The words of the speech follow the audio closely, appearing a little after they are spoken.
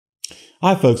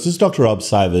Hi folks, this is Dr. Rob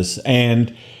Cywus,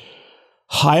 and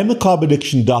I am a carb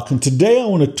addiction doc, and today I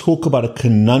want to talk about a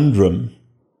conundrum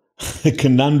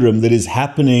that is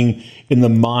happening in the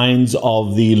minds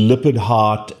of the lipid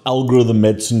heart algorithm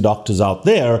medicine doctors out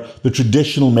there, the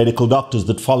traditional medical doctors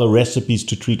that follow recipes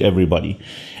to treat everybody.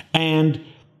 And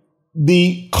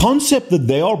the concept that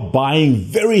they are buying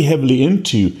very heavily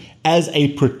into as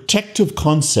a protective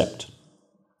concept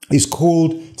is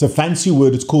called, it's a fancy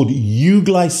word, it's called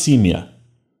euglycemia.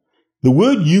 The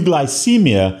word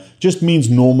euglycemia just means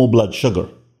normal blood sugar.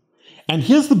 And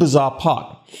here's the bizarre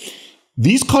part.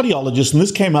 These cardiologists, and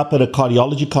this came up at a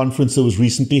cardiology conference that was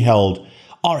recently held,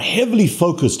 are heavily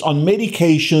focused on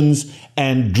medications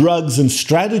and drugs and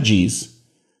strategies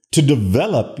to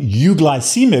develop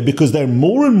euglycemia because they're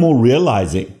more and more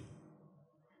realizing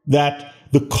that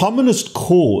the commonest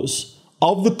cause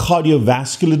of the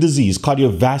cardiovascular disease,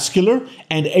 cardiovascular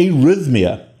and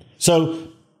arrhythmia. So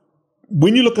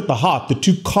when you look at the heart, the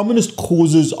two commonest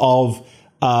causes of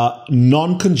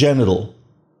non-congenital,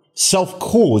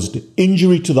 self-caused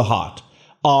injury to the heart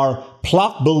are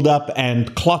plaque buildup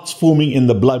and clots forming in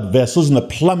the blood vessels and the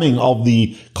plumbing of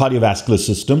the cardiovascular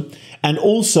system, and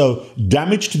also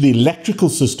damage to the electrical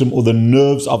system or the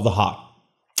nerves of the heart.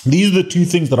 These are the two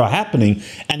things that are happening.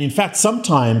 And in fact,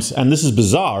 sometimes, and this is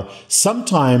bizarre,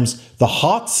 sometimes the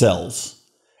heart cells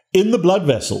in the blood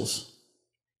vessels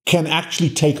can actually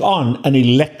take on an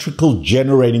electrical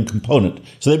generating component.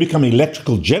 So they become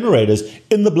electrical generators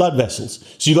in the blood vessels.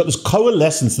 So you've got this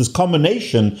coalescence, this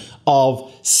combination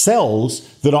of cells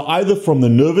that are either from the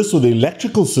nervous or the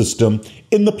electrical system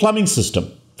in the plumbing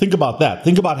system. Think about that.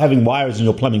 Think about having wires in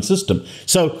your plumbing system.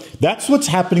 So that's what's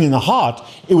happening in the heart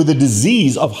with the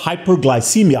disease of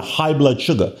hyperglycemia, high blood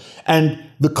sugar. And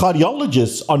the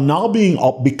cardiologists are now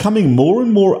becoming more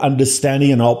and more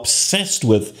understanding and are obsessed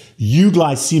with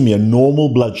euglycemia, normal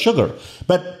blood sugar.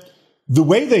 But the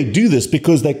way they do this,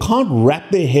 because they can't wrap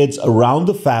their heads around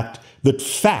the fact that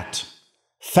fat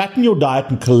in your diet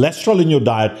and cholesterol in your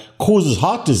diet causes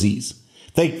heart disease,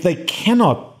 they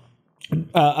cannot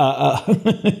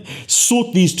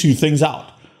sort these two things out.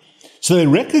 So they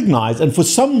recognize, and for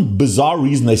some bizarre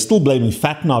reason, they're still blaming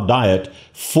fat in our diet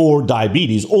for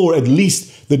diabetes, or at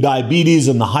least the diabetes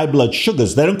and the high blood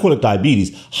sugars. They don't call it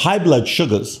diabetes. High blood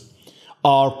sugars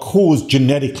are caused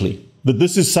genetically. But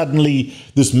this is suddenly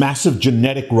this massive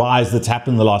genetic rise that's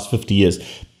happened in the last 50 years.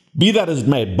 Be that as it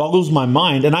may, it boggles my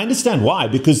mind. And I understand why,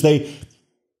 because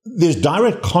there's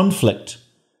direct conflict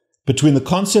between the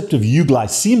concept of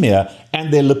euglycemia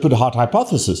and their lipid heart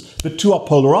hypothesis. The two are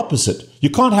polar opposite.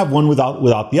 You can't have one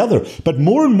without the other. But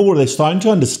more and more, they're starting to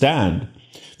understand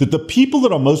that the people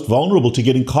that are most vulnerable to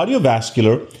getting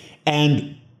cardiovascular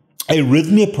and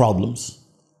arrhythmia problems,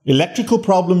 electrical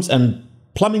problems and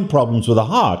plumbing problems with the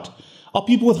heart are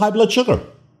people with high blood sugar.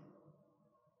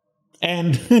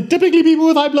 And typically people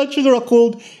with high blood sugar are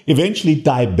called eventually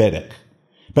diabetic.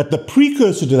 But the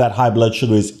precursor to that high blood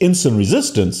sugar is insulin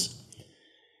resistance.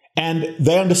 And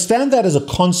they understand that as a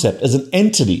concept, as an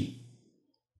entity,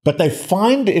 but they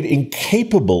find it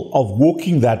incapable of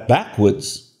walking that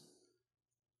backwards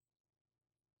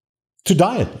to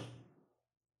diet.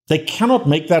 They cannot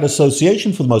make that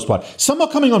association for the most part. Some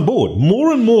are coming on board.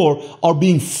 More and more are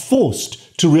being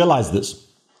forced to realize this.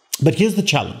 But here's the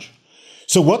challenge.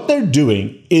 So what they're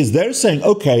doing is they're saying,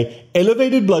 okay,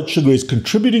 elevated blood sugar is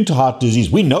contributing to heart disease.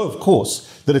 We know, of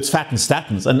course, that it's fat and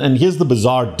statins. And here's the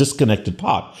bizarre disconnected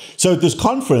part. So at this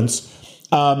conference,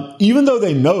 even though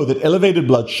they know that elevated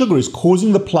blood sugar is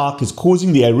causing the plaque, is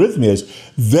causing the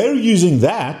arrhythmias, they're using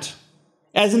that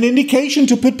as an indication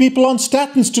to put people on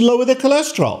statins to lower their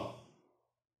cholesterol.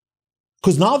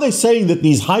 Because now they're saying that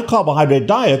these high carbohydrate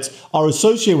diets are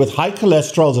associated with high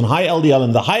cholesterols and high LDL,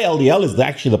 and the high LDL is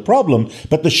actually the problem,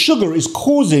 but the sugar is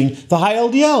causing the high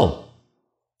LDL.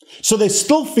 So they're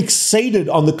still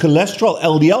fixated on the cholesterol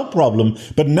LDL problem,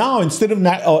 but now instead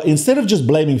of just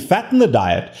blaming fat in the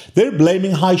diet, they're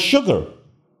blaming high sugar.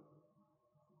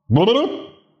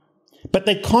 But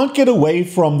they can't get away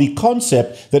from the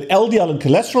concept that LDL and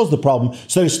cholesterol is the problem,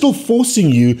 so they're still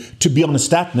forcing you to be on a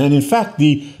statin. And in fact,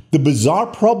 the bizarre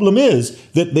problem is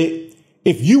that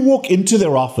if you walk into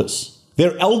their office,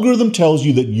 their algorithm tells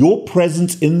you that your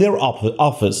presence in their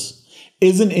office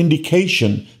is an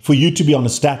indication for you to be on a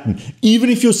statin, even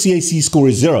if your CAC score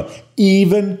is 0,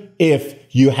 even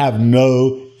if you have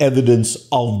no evidence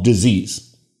of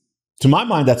disease. To my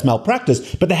mind, that's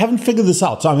malpractice, but they haven't figured this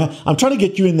out. So I'm trying to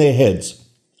get you in their heads.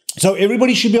 So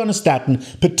everybody should be on a statin,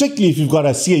 particularly if you've got a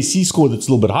CAC score that's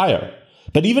a little bit higher.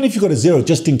 But even if you've got a 0,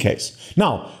 just in case.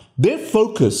 Now, their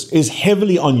focus is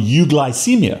heavily on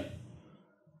euglycemia.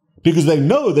 because they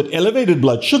know that elevated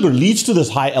blood sugar leads to this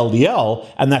high LDL,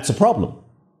 and that's a problem.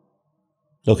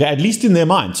 Okay, at least in their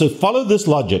mind. So follow this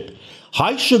logic.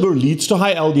 High sugar leads to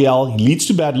high LDL, leads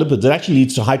to bad lipids. It actually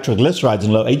leads to high triglycerides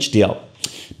and low HDL.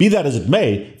 Be that as it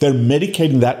may, they're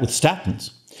medicating that with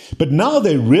statins. But now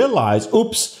they realize,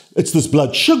 oops, it's this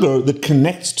blood sugar that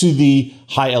connects to the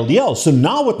high LDL. So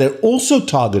now what they're also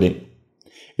targeting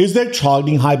is they're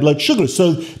targeting high blood sugar.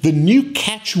 So the new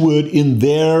catchword in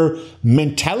their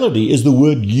mentality is the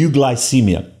word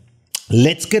euglycemia.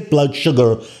 Let's get blood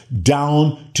sugar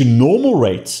down to normal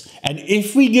rates. And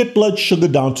if we get blood sugar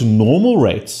down to normal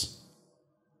rates,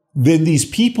 then these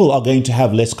people are going to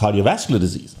have less cardiovascular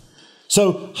disease.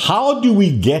 So how do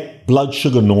we get blood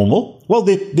sugar normal? Well,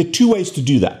 there are two ways to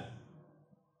do that.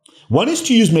 One is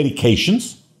to use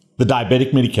medications, the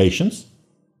diabetic medications,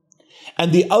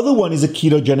 and the other one is a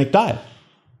ketogenic diet.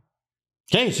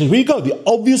 Okay, so here we go. The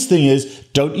obvious thing is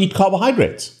don't eat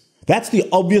carbohydrates. That's the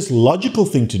obvious logical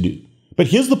thing to do. But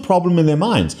here's the problem in their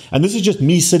minds, and this is just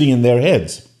me sitting in their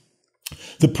heads.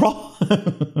 The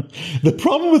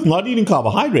problem with not eating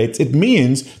carbohydrates, it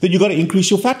means that you've got to increase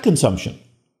your fat consumption,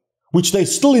 which they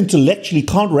still intellectually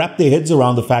can't wrap their heads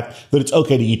around the fact that it's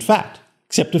okay to eat fat,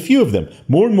 except a few of them.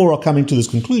 More and more are coming to this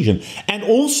conclusion. And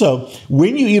also,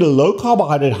 when you eat a low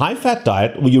carbohydrate, high fat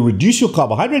diet, where you reduce your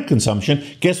carbohydrate consumption,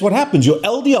 guess what happens? Your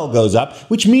LDL goes up,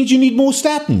 which means you need more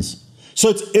statins. So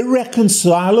it's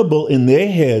irreconcilable in their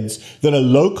heads that a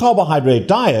low carbohydrate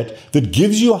diet that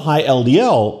gives you a high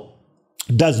LDL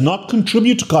does not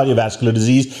contribute to cardiovascular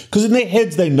disease, because in their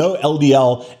heads they know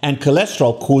LDL and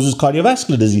cholesterol causes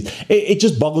cardiovascular disease. It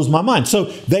just boggles my mind. So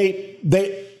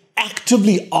they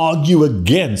actively argue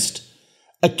against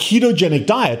a ketogenic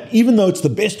diet, even though it's the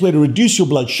best way to reduce your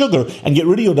blood sugar and get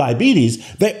rid of your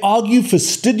diabetes. They argue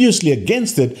fastidiously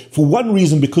against it for one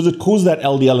reason, because it causes that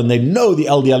LDL, and they know the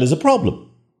LDL is a problem.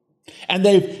 And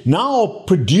they're now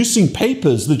producing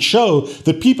papers that show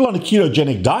that people on a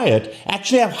ketogenic diet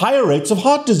actually have higher rates of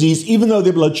heart disease, even though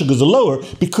their blood sugars are lower,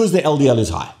 because their LDL is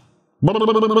high.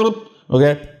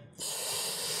 Okay?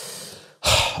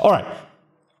 All right.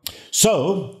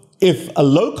 So if a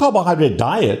low carbohydrate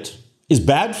diet is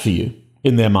bad for you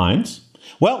in their minds,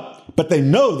 well, but they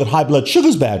know that high blood sugar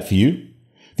is bad for you,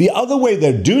 the other way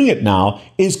they're doing it now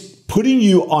is putting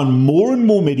you on more and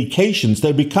more medications.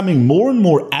 They're becoming more and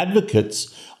more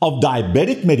advocates of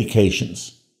diabetic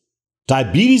medications,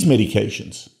 diabetes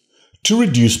medications, to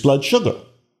reduce blood sugar.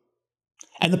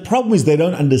 And the problem is they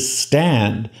don't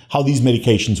understand how these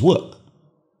medications work.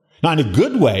 Now, in a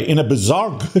good way, in a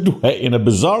bizarre good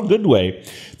way,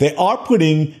 they are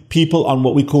putting people on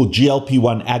what we call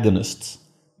GLP-1 agonists.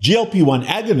 GLP-1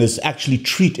 agonists actually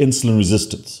treat insulin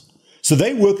resistance. So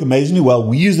they work amazingly well.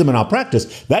 We use them in our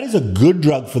practice. That is a good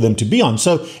drug for them to be on.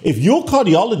 So if your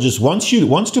cardiologist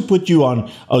wants to put you on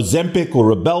Ozempic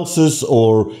or Rybelsus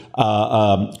or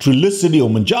Trulicity or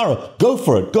Mounjaro, go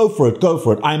for it, go for it, go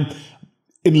for it. I'm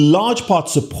in large part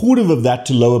supportive of that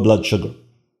to lower blood sugar.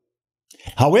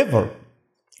 However,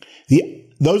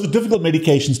 those are difficult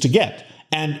medications to get.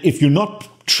 And if you're not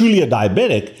truly a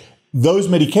diabetic, those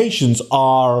medications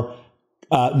are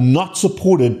not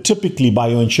supported typically by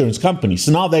your insurance company.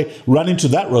 So now they run into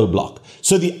that roadblock.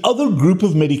 So the other group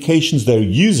of medications they're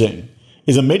using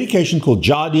is a medication called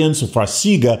Jardiance or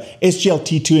Farxiga,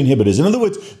 SGLT2 inhibitors. In other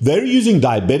words, they're using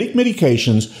diabetic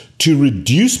medications to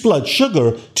reduce blood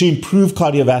sugar to improve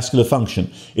cardiovascular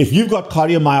function. If you've got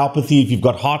cardiomyopathy, if you've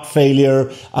got heart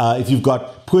failure, if you've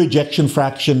got poor ejection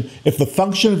fraction, if the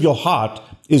function of your heart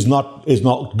is not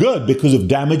good because of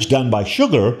damage done by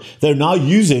sugar, they're now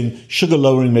using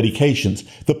sugar-lowering medications.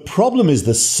 The problem is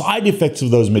the side effects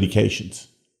of those medications.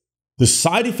 The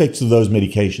side effects of those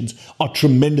medications are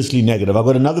tremendously negative. I've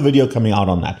got another video coming out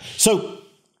on that. So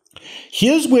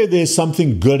here's where there's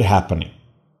something good happening.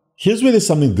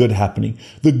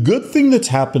 The good thing that's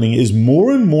happening is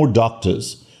more and more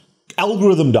doctors,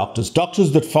 algorithm doctors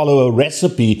that follow a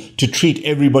recipe to treat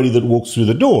everybody that walks through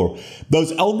the door.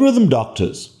 Those algorithm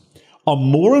doctors are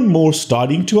more and more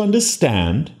starting to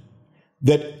understand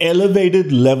that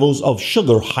elevated levels of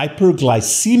sugar,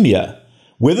 hyperglycemia,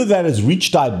 whether that has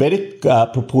reached diabetic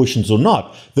proportions or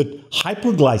not, that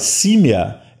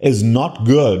hyperglycemia is not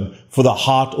good for the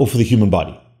heart or for the human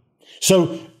body.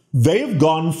 So they have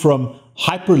gone from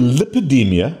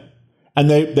hyperlipidemia, and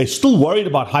they're still worried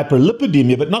about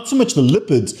hyperlipidemia, but not so much the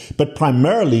lipids, but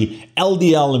primarily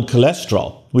LDL and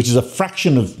cholesterol, which is a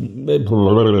fraction of...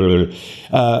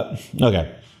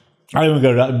 okay, I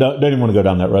don't even want to go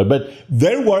down that road, but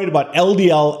they're worried about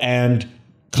LDL and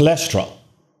cholesterol.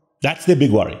 That's their big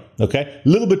worry, okay? A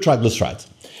little bit triglycerides.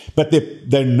 But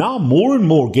they're now more and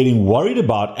more getting worried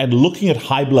about and looking at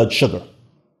high blood sugar.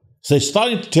 So they're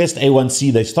starting to test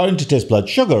A1C, they're starting to test blood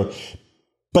sugar.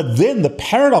 But then the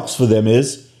paradox for them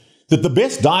is that the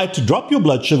best diet to drop your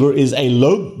blood sugar is a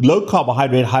low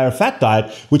carbohydrate, higher fat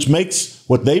diet, which makes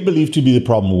what they believe to be the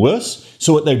problem worse.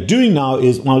 So what they're doing now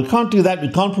is, well, we can't do that. We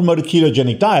can't promote a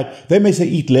ketogenic diet. They may say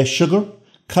eat less sugar,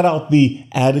 cut out the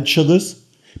added sugars,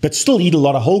 but still eat a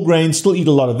lot of whole grains, still eat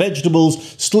a lot of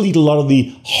vegetables, still eat a lot of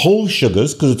the whole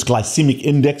sugars because it's glycemic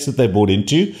index that they bought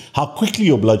into, how quickly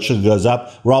your blood sugar goes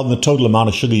up rather than the total amount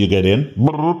of sugar you get in.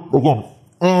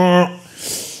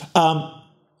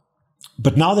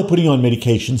 But now they're putting you on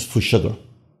medications for sugar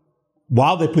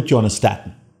while they put you on a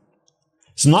statin.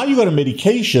 So now you've got a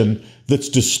medication that's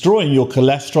destroying your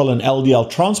cholesterol and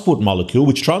LDL transport molecule,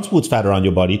 which transports fat around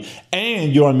your body,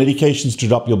 and you're on medications to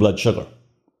drop your blood sugar.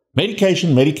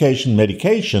 Medication,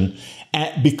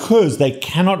 because they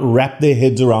cannot wrap their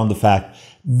heads around the fact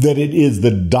that it is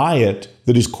the diet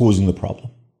that is causing the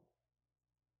problem.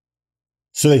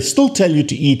 So they still tell you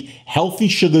to eat healthy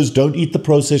sugars, don't eat the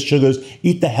processed sugars,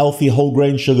 eat the healthy whole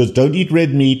grain sugars, don't eat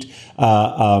red meat,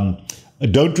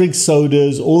 don't drink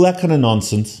sodas, all that kind of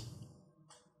nonsense.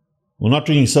 Well, not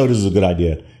drinking sodas is a good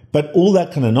idea, but all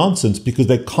that kind of nonsense because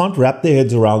they can't wrap their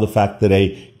heads around the fact that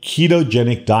a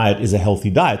ketogenic diet is a healthy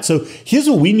diet. So here's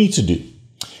what we need to do.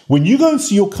 When you go and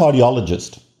see your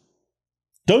cardiologist,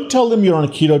 don't tell them you're on a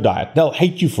keto diet. They'll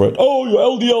hate you for it. Oh, your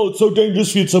LDL, it's so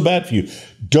dangerous for you, it's so bad for you.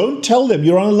 Don't tell them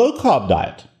you're on a low-carb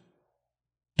diet.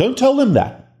 Don't tell them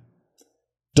that.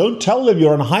 Don't tell them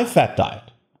you're on a high-fat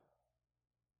diet.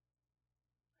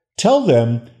 Tell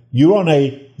them you're on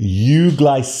a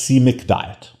euglycemic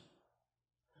diet.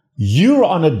 You're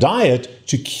on a diet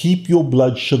to keep your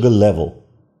blood sugar level.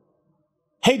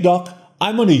 Hey, doc,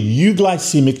 I'm on a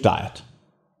euglycemic diet.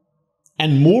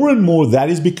 And more, that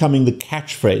is becoming the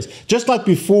catchphrase. Just like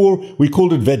before, we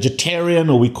called it vegetarian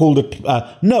or we called it...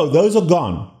 no, those are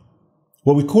gone.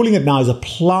 What we're calling it now is a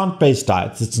plant-based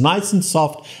diet. It's nice and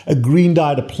soft, a green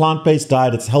diet, a plant-based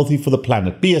diet. It's healthy for the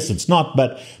planet. BS, it's not,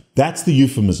 but that's the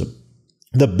euphemism.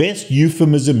 The best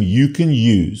euphemism you can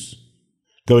use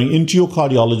going into your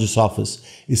cardiologist's office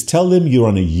is tell them you're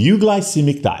on a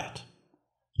euglycemic diet.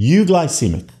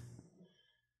 Euglycemic.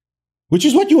 Which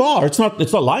is what you are. It's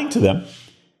not lying to them.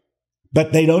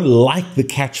 But they don't like the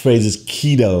catchphrases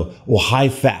keto or high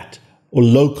fat or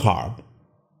low carb.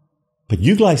 But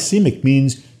euglycemic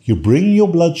means you're bringing your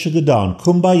blood sugar down.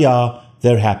 Kumbaya,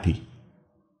 they're happy.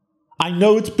 I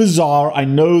know it's bizarre. I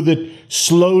know that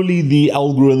slowly the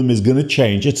algorithm is going to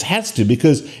change. It has to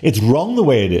because it's wrong the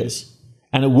way it is.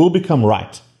 And it will become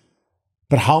right.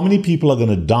 But how many people are going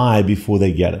to die before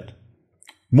they get it?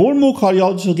 More and more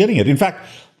cardiologists are getting it. In fact,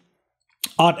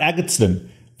 Art Agatston,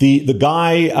 the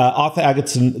guy, Arthur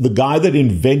Agatston, the guy that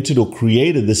invented or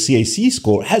created the CAC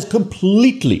score, has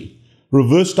completely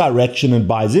reversed direction and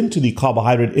buys into the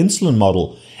carbohydrate insulin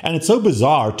model. And it's so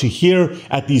bizarre to hear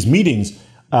at these meetings.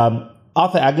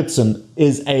 Arthur Agatston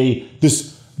is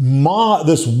this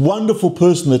wonderful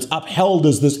person that's upheld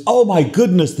as this, oh my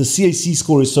goodness, the CAC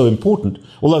score is so important.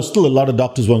 Although still a lot of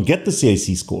doctors won't get the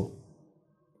CAC score.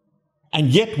 And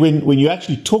yet, when you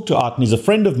actually talk to Art, and he's a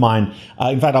friend of mine,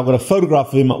 in fact, I've got a photograph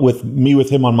of him with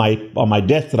him on my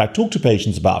desk that I talk to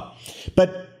patients about.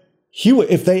 But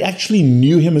if they actually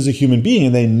knew him as a human being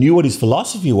and they knew what his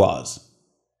philosophy was,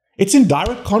 it's in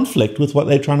direct conflict with what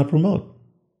they're trying to promote.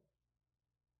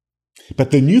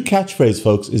 But the new catchphrase,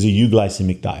 folks, is a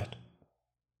euglycemic diet.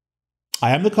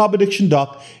 I am the carb addiction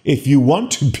doc. If you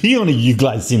want to be on a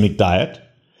euglycemic diet,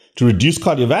 to reduce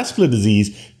cardiovascular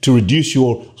disease, to reduce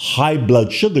your high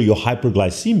blood sugar, your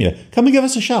hyperglycemia, come and give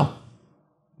us a shout.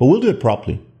 But we'll do it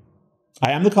properly.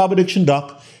 I am the Carb Addiction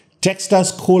Doc. Text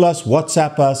us, call us,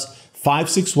 WhatsApp us,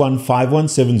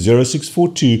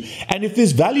 561-517-0642. And if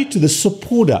there's value to this,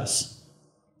 support us.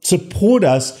 Support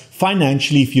us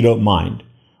financially if you don't mind.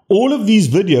 All of these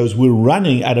videos we're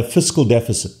running at a fiscal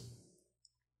deficit.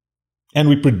 And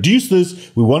we produce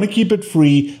this, we want to keep it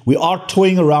free. We are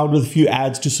toying around with a few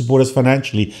ads to support us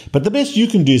financially. But the best you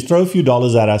can do is throw a few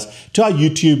dollars at us, to our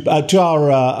YouTube, to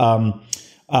our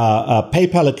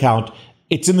PayPal account.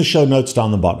 It's in the show notes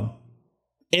down the bottom.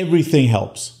 Everything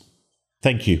helps.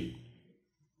 Thank you.